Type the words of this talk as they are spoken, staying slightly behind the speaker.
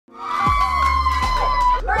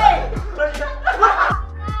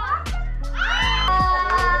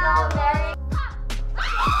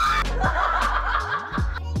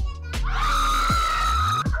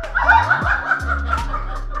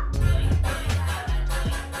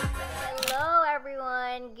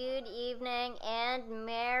everyone, good evening and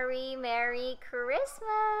Merry Christmas.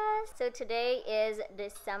 So today is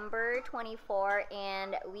December 24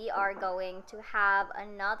 and we are going to have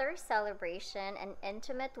another celebration, an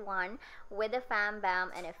intimate one with the fam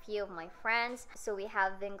bam and a few of my friends. So we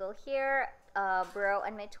have Vingle here. Bro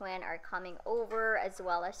and my twin are coming over, as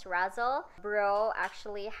well as Razzle. Bro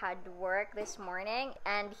actually had work this morning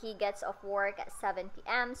and he gets off work at 7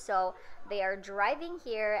 p.m. so they are driving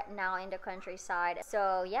here now in the countryside.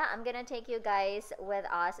 So yeah, I'm gonna take you guys with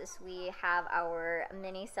us as we have our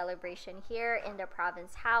mini celebration here in the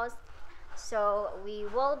province house. So we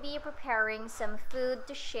will be preparing some food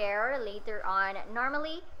to share later on.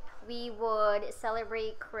 Normally we would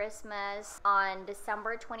celebrate Christmas on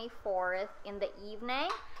December 24th in the evening,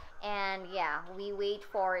 and yeah, we wait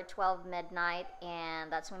for 12 midnight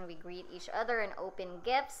and that's when we greet each other and open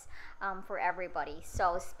gifts for everybody.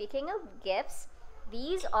 So speaking of gifts,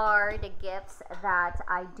 these are the gifts that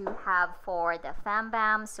I do have for the fam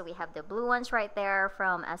bam. So we have the blue ones right there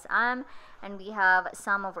from SM, and we have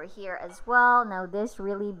some over here as well. Now this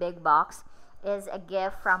really big box is a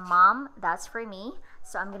gift from mom. That's for me,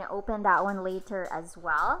 so I'm gonna open that one later as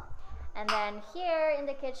well. And then here in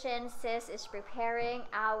the kitchen, sis is preparing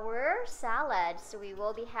our salad. So we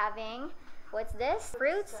will be having, what's this?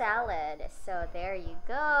 Fruit salad. So there you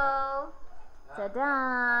go.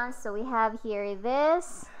 Ta-da! So we have here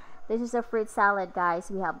this is a fruit salad,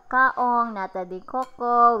 guys. We have kaong, nata de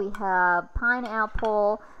coco, we have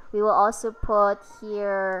pineapple. We will also put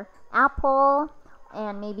here apple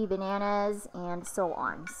and maybe bananas and so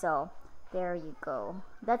on. So there you go.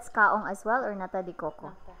 That's kaong as well, or nata de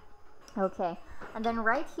coco? Okay. And then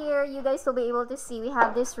right here, you guys will be able to see we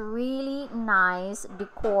have this really nice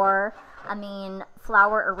decor,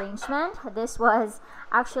 flower arrangement. This was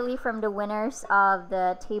actually from the winners of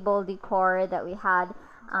the table decor that we had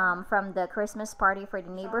from the Christmas party for the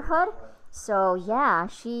neighborhood. So yeah,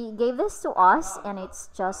 she gave this to us and it's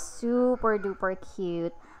just super duper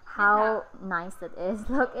cute. How nice that is.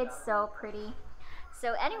 Look, it's so pretty.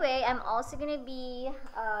 So anyway, I'm also gonna be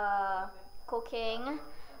cooking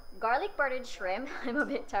garlic buttered shrimp. I'm a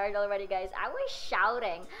bit tired already, guys. I was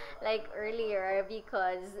shouting like earlier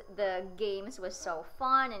because the games was so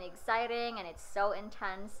fun and exciting and it's so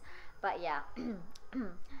intense. But yeah,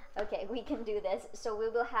 okay, we can do this. So we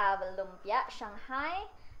will have lumpia Shanghai.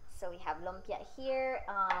 So we have lumpia here.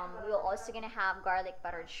 We will also gonna have garlic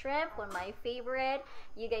buttered shrimp, one of my favorite.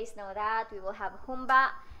 You guys know that. We will have humba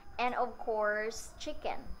and of course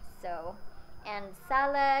chicken. So, and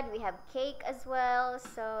salad. We have cake as well.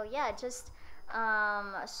 So yeah, just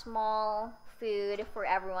small food for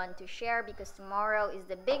everyone to share because tomorrow is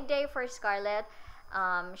the big day for Scarlett.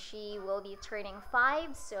 She will be turning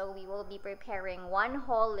 5, so we will be preparing one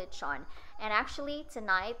whole lechon. And actually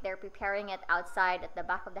tonight they're preparing it outside at the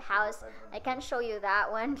back of the house. I can't show you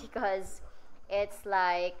that one because it's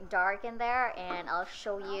like dark in there, and I'll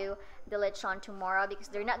show you the lechon tomorrow because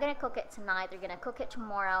they're not gonna cook it tonight, they're gonna cook it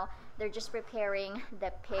tomorrow. They're just preparing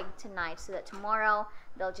the pig tonight so that tomorrow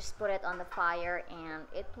they'll just put it on the fire and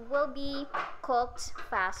it will be cooked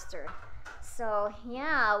faster. So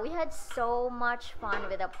yeah, we had so much fun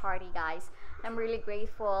with the party, guys. I'm really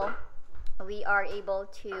grateful we are able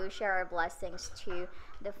to share our blessings to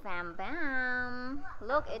the fam bam.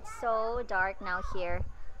 Look, it's so dark now here,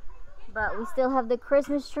 but we still have the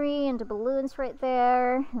Christmas tree and the balloons right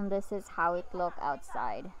there, and this is how it look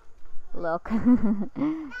outside. Look.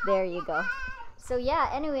 There you go. So yeah,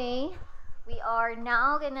 anyway, we are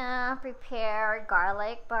now gonna prepare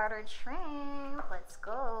garlic buttered shrimp. Let's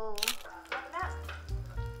go.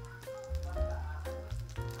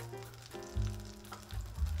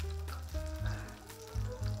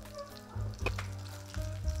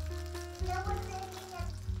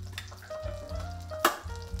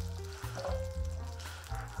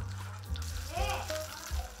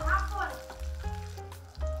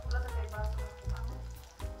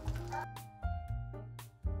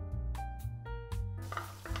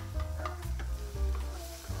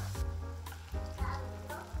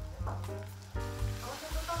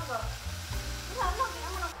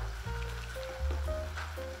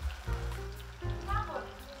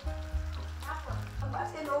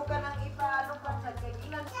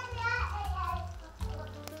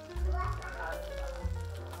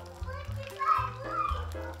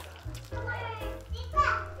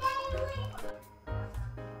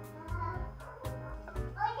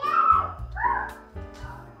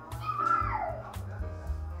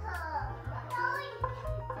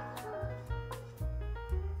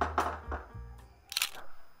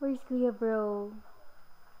 Where's Kuya Bro?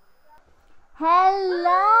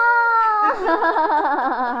 Hello!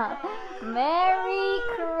 Merry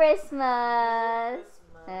Christmas!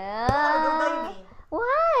 Ah,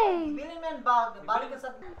 why?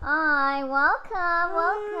 Ay, welcome,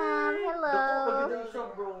 welcome. Hello.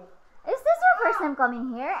 Is this your first time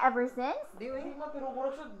coming here ever since? Yeah,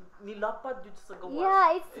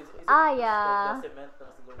 it's yeah.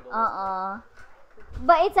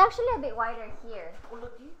 But it's actually a bit wider here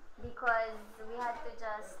because we had to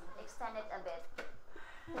just extend it a bit.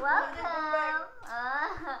 Welcome.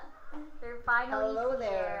 They're finally Hello here.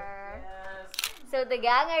 there. Yes. So the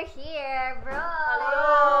gang are here, bro.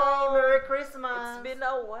 Hi, Merry Christmas. It's been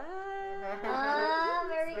a while.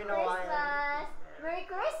 Merry been a while. Christmas. Merry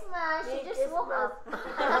Christmas. She Merry just woke up.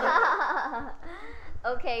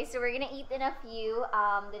 Okay, so we're gonna eat in a few.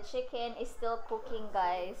 The chicken is still cooking,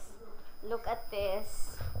 guys. Look at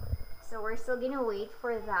this. So we're still gonna wait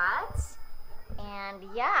for that. And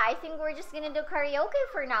yeah, I think we're just gonna do karaoke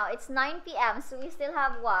for now. It's 9 p.m. So we still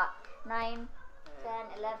have what? 9,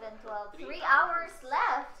 10, 11, 12, 3 hours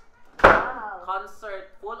left. Wow. Concert,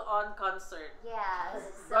 full on concert. Yes.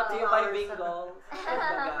 Brought to you by hours.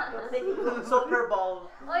 Bingo. Super Bowl.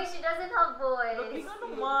 Oh, she doesn't have voice. Bingo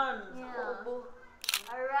naman. Yeah.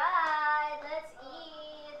 Alright, let's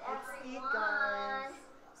eat, Let's eat, everyone. guys.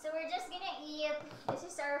 So we're just gonna eat. This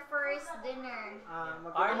is our first dinner.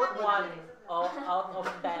 Part 1 out of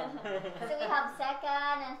 10. So we have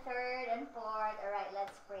second and third and fourth. Alright,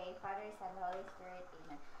 let's pray. Father, Son, Holy Spirit,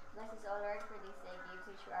 Amen. Bless us, O Lord, for these gifts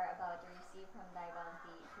which you are about to receive from thy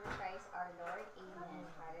bounty. Through Christ our Lord, Amen.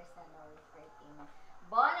 Father, Son, Holy Spirit, Amen.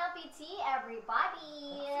 Bon appetit,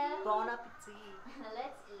 everybody! Bon appetit.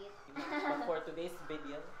 Let's eat. But for today's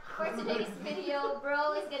video, For today's video,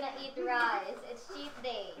 bro is gonna eat rice. It's cheat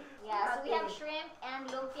day. Yeah, so we have shrimp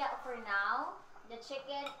and lumpia for now. The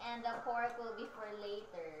chicken and the pork will be for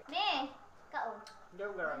later. Ne! Kao.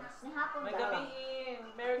 Your girls. Nahapon may ba?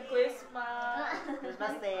 gabihin. Merry Christmas.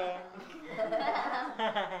 Christmas Day.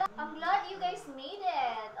 I'm glad you guys made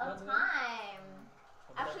it on time.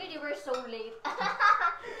 Actually, they were so late.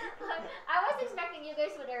 I was expecting you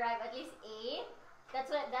guys would arrive at least 8.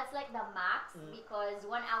 That's like the max because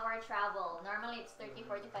 1 hour travel. Normally it's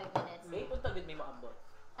 30-45 minutes. Punta gid may maabot.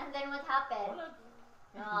 And then what happened?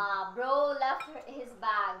 Wala. Bro left his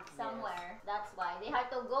bag somewhere. Yes. That's why they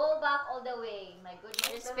had to go back all the way. My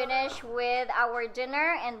goodness. Just finished with our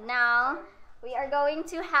dinner and now we are going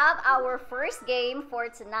to have our first game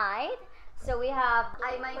for tonight. So we have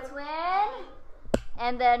I My Twin,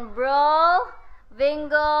 and then Bro,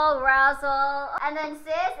 Bingo, Razzle, and then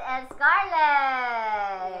Sis and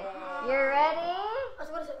Scarlett. You ready?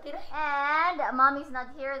 And Mommy's not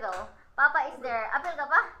here though. Papa is there. Apil ka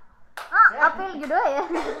pa? Apil yun eh.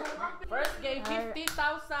 First game, 50,000.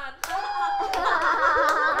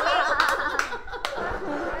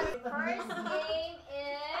 First game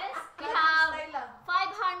is we have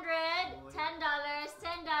 $500, $10,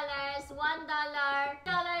 $10, $1, $2, $1,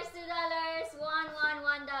 $1,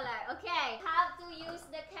 $1. Okay, have to use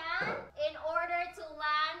the can in order to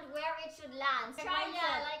land where it should land. Try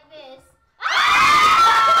like this.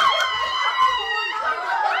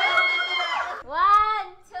 1,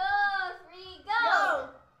 2, 3, go!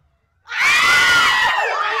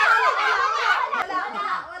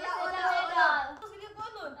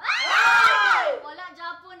 Wala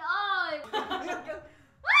Japon oy.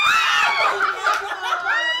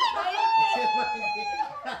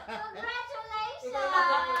 Congratulations.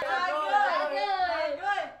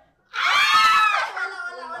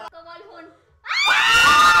 Kamalhun.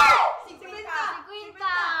 50.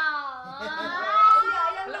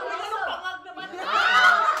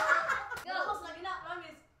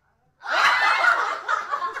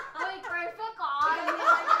 Uy, perfect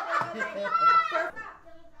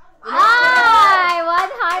Ay,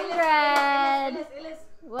 100.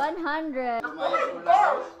 100.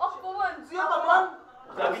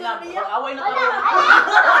 Sabi na, mag-away na kami.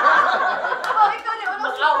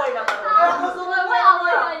 Mag-away na kami.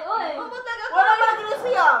 Wala ba na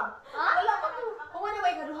siya?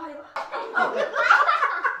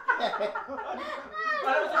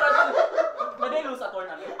 Para mo sa kaso, madalo sa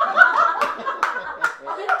tournament.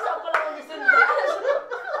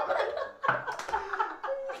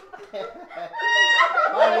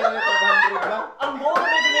 Ang buong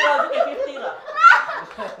may binirado kay 50 na.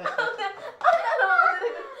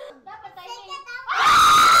 Dapat tayo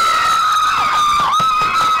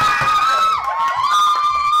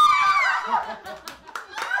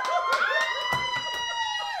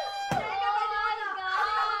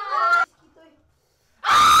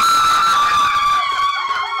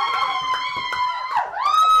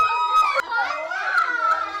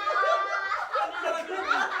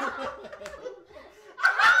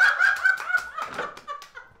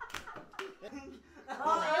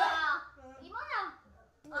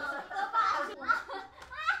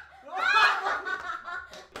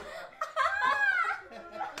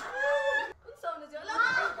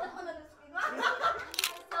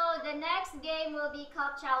will be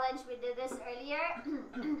cup challenge. We did this earlier.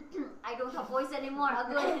 I don't have voice anymore.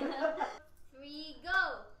 Good. 3,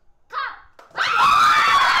 go. Cup.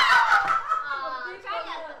 Try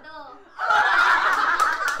that, but no.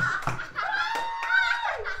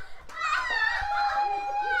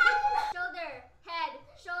 Shoulder, head,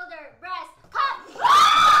 shoulder, breast, cup.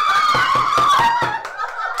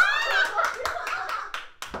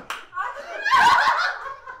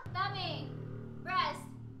 Tummy, breast,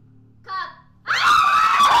 cup.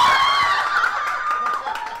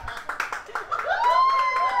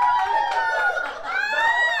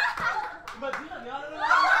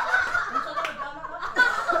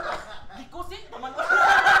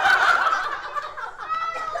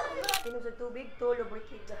 Inom sa tubig to,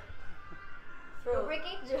 lubricate.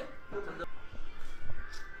 Lubricate dyan.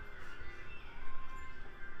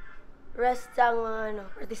 Rest ang mga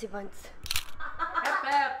participants. Hep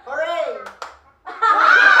hep! Hooray!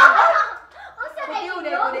 Oh, sa tayo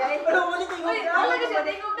no? Ano mo ni tingog ka? Ano ka siya?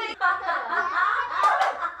 Tingog na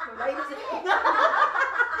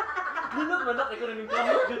Ninot manak, ikaw na yung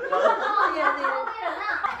kamot dyan ka.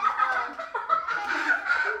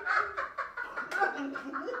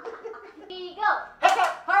 Go!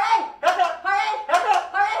 Hooray! Hooray!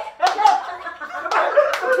 Hooray!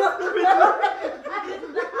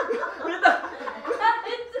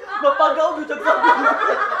 Mapagaw ko dyan sa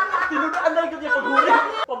tinudaan na ikaw niya paghuli.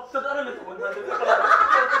 Pagtudaan na ito.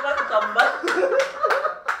 Pagtudaan na tambal.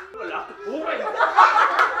 Wala. Huray!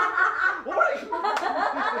 Huray!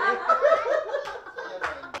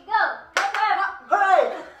 Go!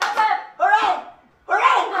 Hooray! Hooray!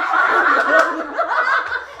 Hooray!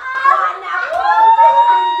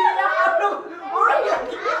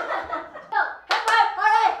 Go!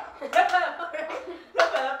 Hooray! Hep hep! Hep hep!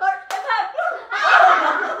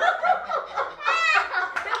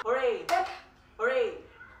 Hooray! Hooray!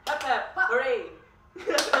 Hep hep! Hooray! Hep hep! Hooray!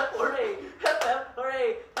 Hep hep! Hooray!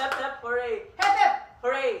 Hep hep! Hooray! Hep hep!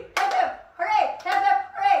 Hooray! Hep hep! Hooray! Hep hep!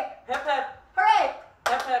 Hooray! Hep hep! Hooray!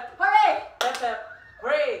 Hep hep! Hooray! Hep hep!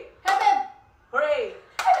 Hooray! Hep hep! Hooray! Hooray!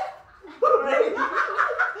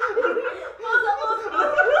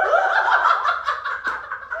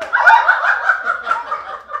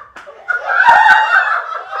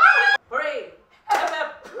 Hooray! Hep hep!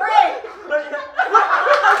 Hooray!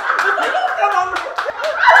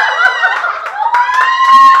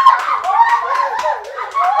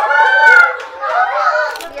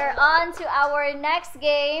 We are on to our next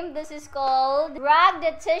game. This is called Drag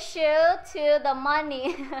the Tissue to the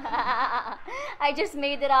Money. I just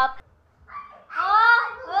made it up.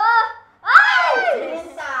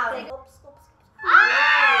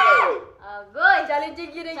 Ay! Good.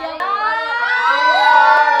 Challenging yun again. 1,000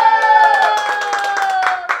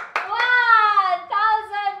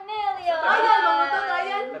 million. Ayan, mga to,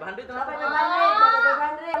 ayan. 500 na Dapat lang. na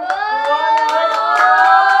 100.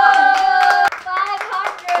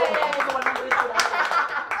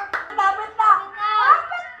 500. Dapat na.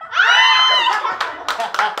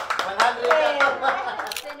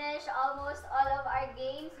 Finish almost all of our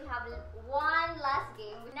games. We have one last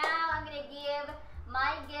game. Now I'm gonna give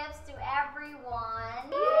my gifts to everyone.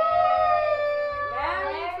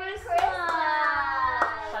 Merry Christmas.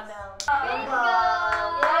 Chanel. Bingo!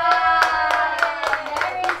 Yay!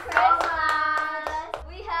 Merry Christmas!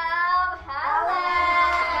 We have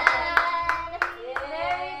Helen!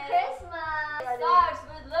 Merry Christmas! Starts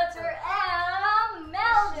with letter M,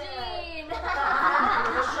 Meljean!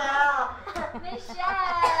 Michelle.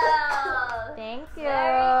 Michelle! Thank you.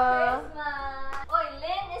 Merry Christmas! Oy,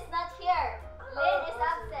 Lynn is not here. Lynn is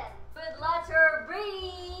absent. With letter B,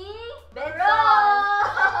 Benson.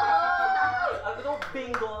 Ako daw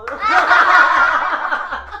bingo.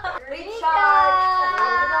 Richard.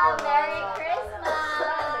 Merry Christmas!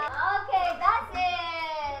 Okay, that's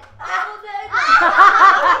it!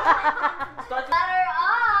 Start with Letter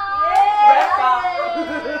O! Rebecca.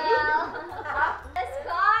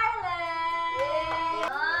 Scarlett!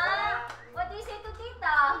 What do you say to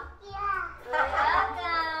Tita?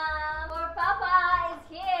 Welcome! For Papa is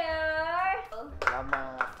here!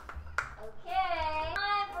 Okay,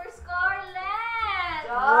 time for Scarlett!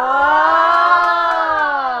 Wow!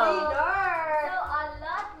 So, a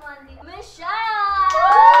lot, Mandy. Michelle!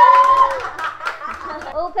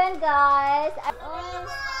 Open, guys. Wow!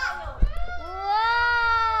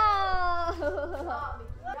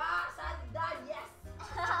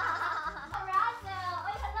 Russell!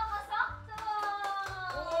 Uy, hala ka sakto!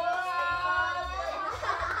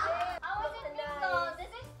 How was it, Nico?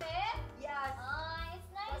 Does it fit? Yes.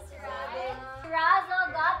 It's nice, right?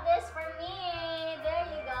 Razzle got this for me. There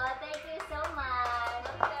you go. Thank you so much.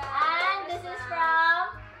 And this is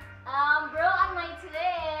from Bro and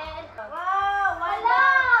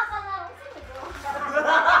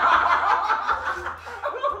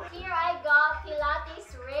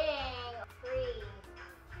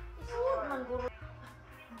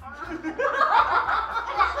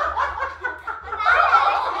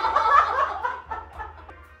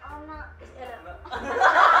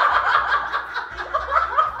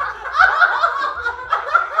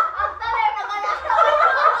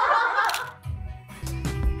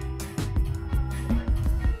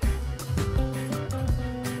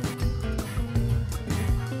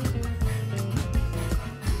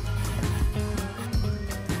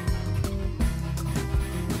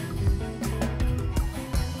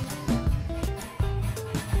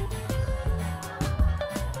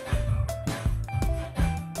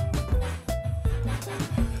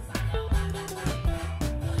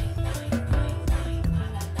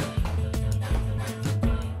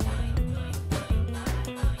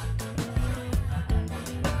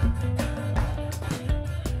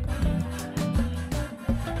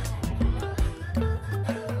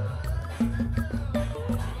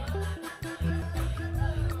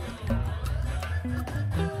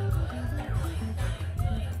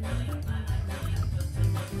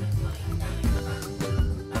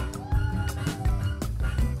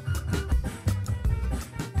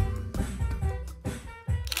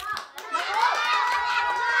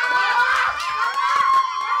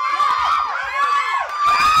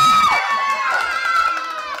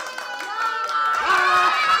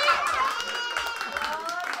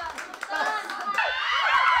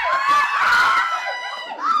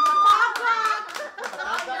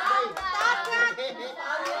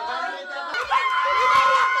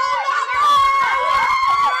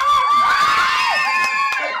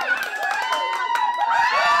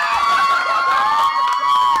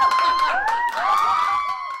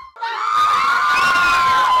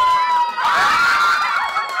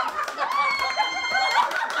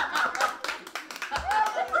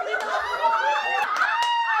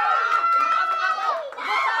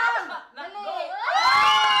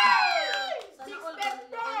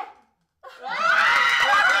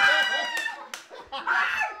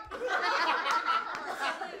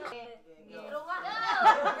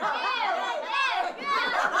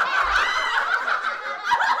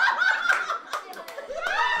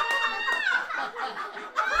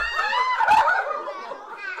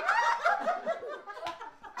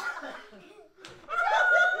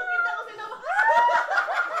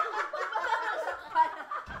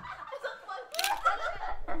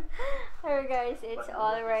Alright guys, it's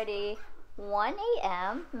already 1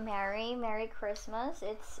 a.m. Merry Christmas.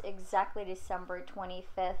 It's exactly December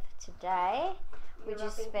 25th today. We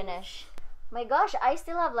just finished. My gosh, I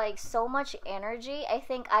still have like so much energy. I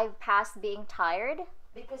think I've passed being tired.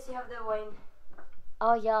 Because you have the wine.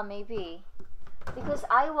 Oh yeah, maybe. Because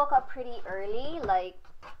I woke up pretty early, like,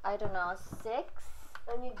 I don't know, 6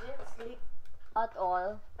 And you didn't sleep. at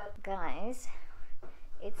all. Guys,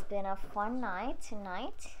 it's been a fun night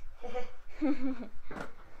tonight.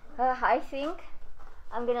 I think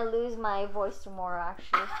I'm gonna lose my voice tomorrow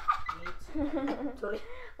actually. Sorry.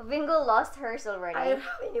 Bingo lost hers I already. don't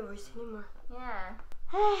have any voice anymore.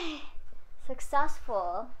 Yeah.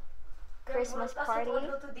 Successful Christmas party.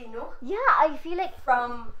 Yeah, I feel like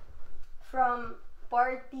From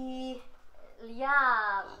party,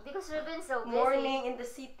 yeah, because we've been so busy. morning in the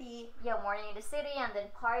city, Yeah, morning in the city and then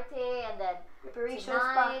party and then preparations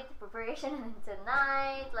tonight, preparation and then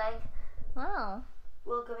tonight. Like, wow,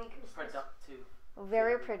 welcoming Christmas. Productive.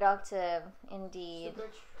 very productive indeed. Super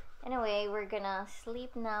true. Anyway, we're gonna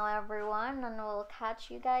sleep now, everyone, and we'll catch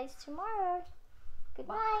you guys tomorrow. Good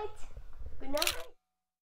night. Good night.